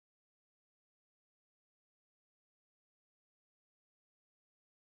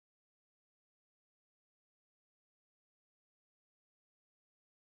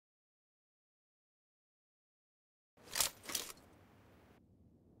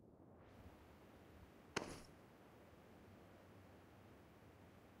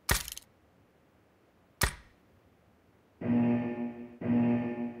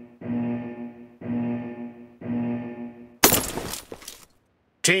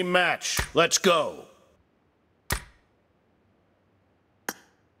Team match, let's go.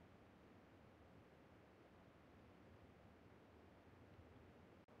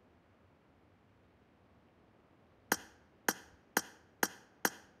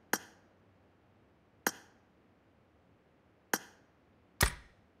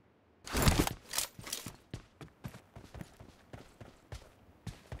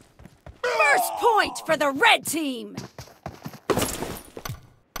 First point for the red team!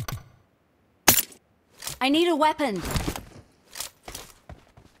 I need a weapon.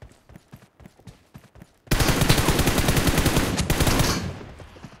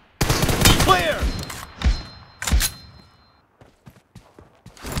 Clear!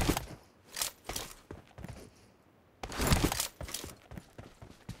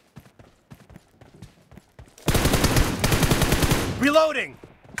 Reloading!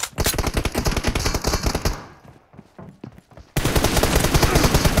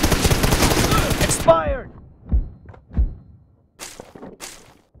 Expired!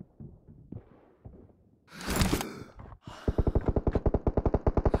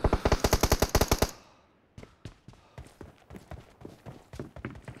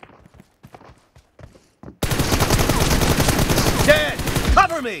 Dead!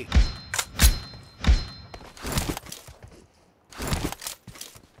 Cover me!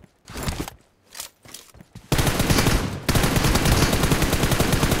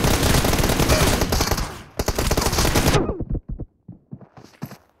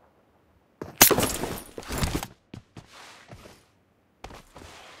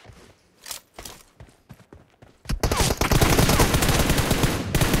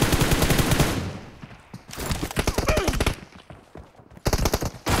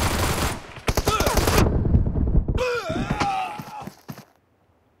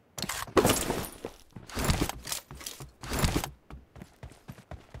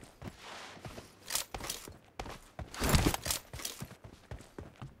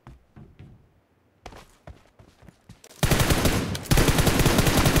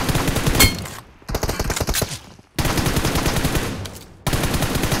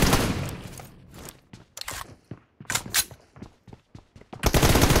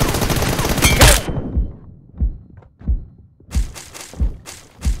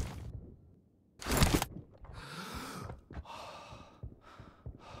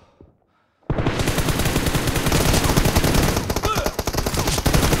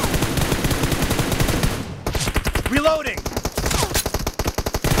 Reloading!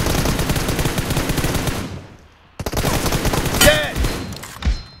 Dead!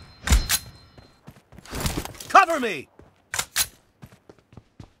 Cover me!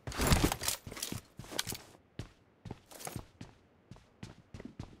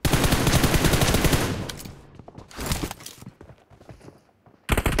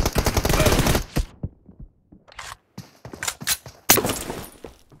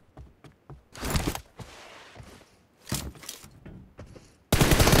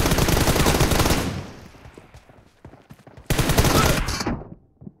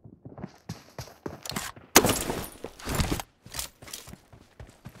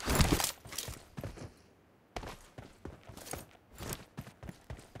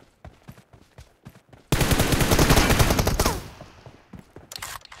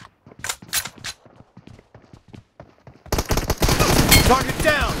 Target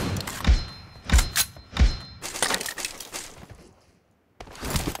down!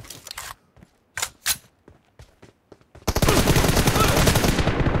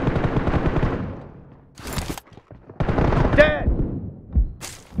 Dead!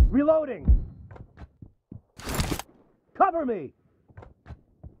 Reloading! Cover me!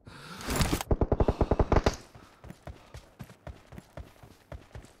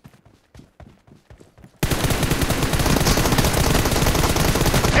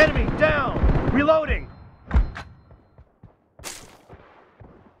 Enemy down! Reloading!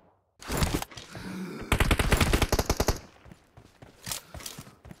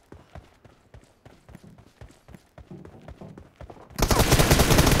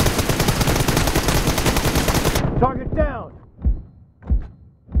 Target down!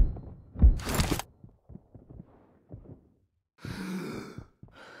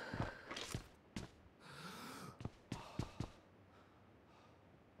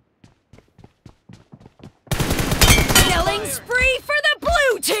 Killing spree for the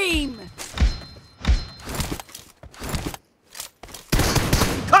blue team!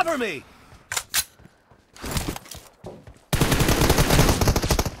 Cover me!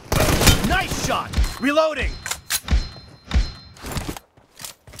 Nice shot! Reloading!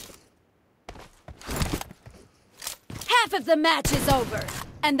 Half of the match is over.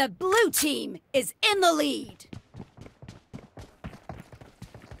 And the blue team is in the lead.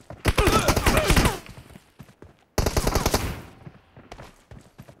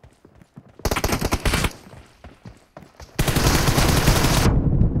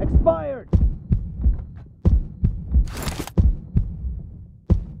 Expired!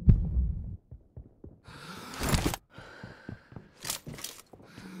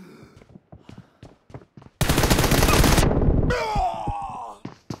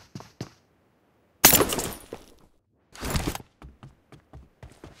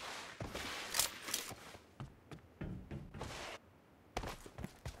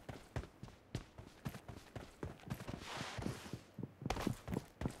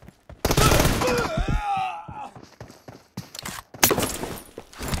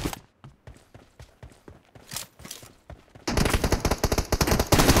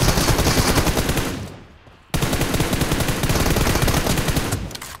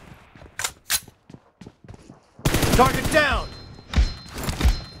 Target down!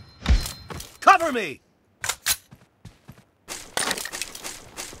 Cover me!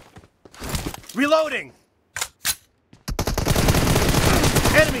 Reloading!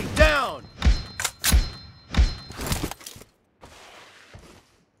 Enemy down!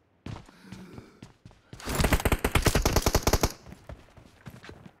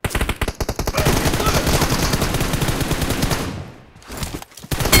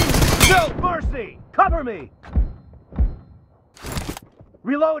 No mercy! Cover me!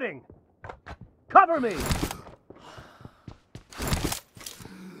 Reloading! Cover me!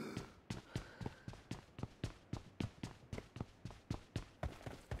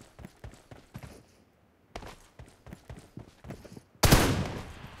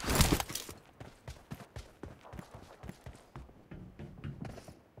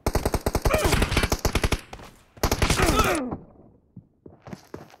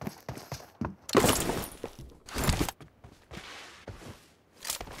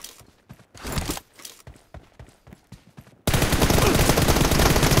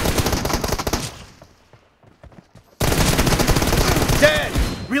 Dead!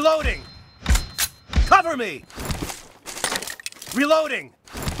 Reloading! Cover me! Reloading!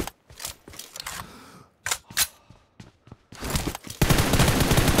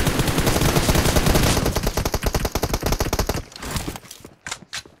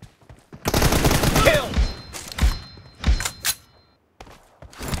 Kill!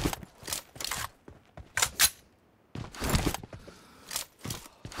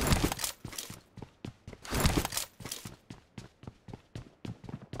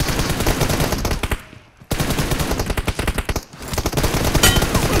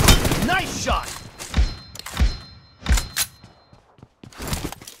 Nice shot!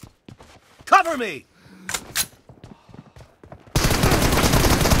 Cover me!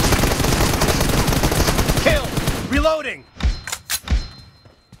 Kill! Reloading!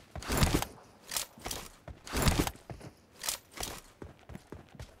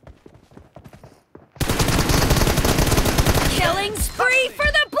 Killing spree for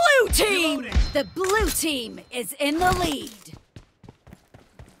the blue team! Reloading. The blue team is in the lead.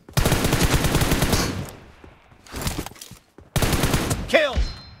 Kill!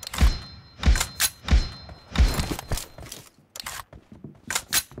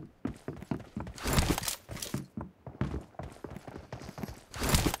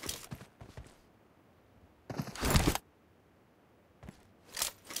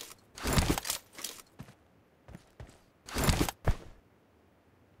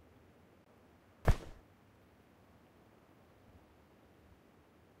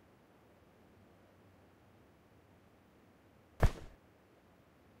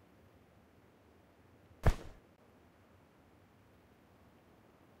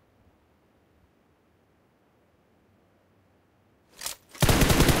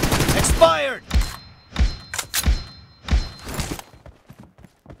 Expired!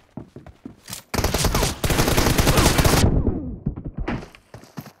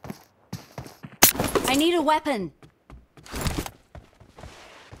 I need a weapon.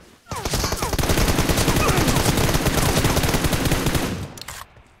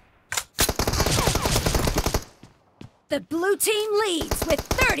 The blue team leads with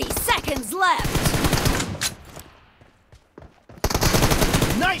 30 seconds left.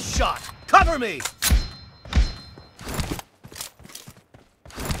 Nice shot! Cover me!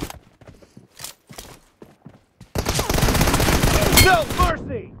 No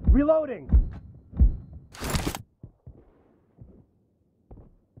mercy! Reloading!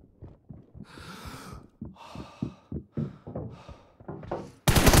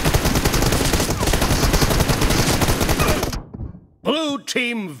 Blue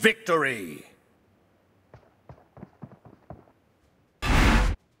team victory!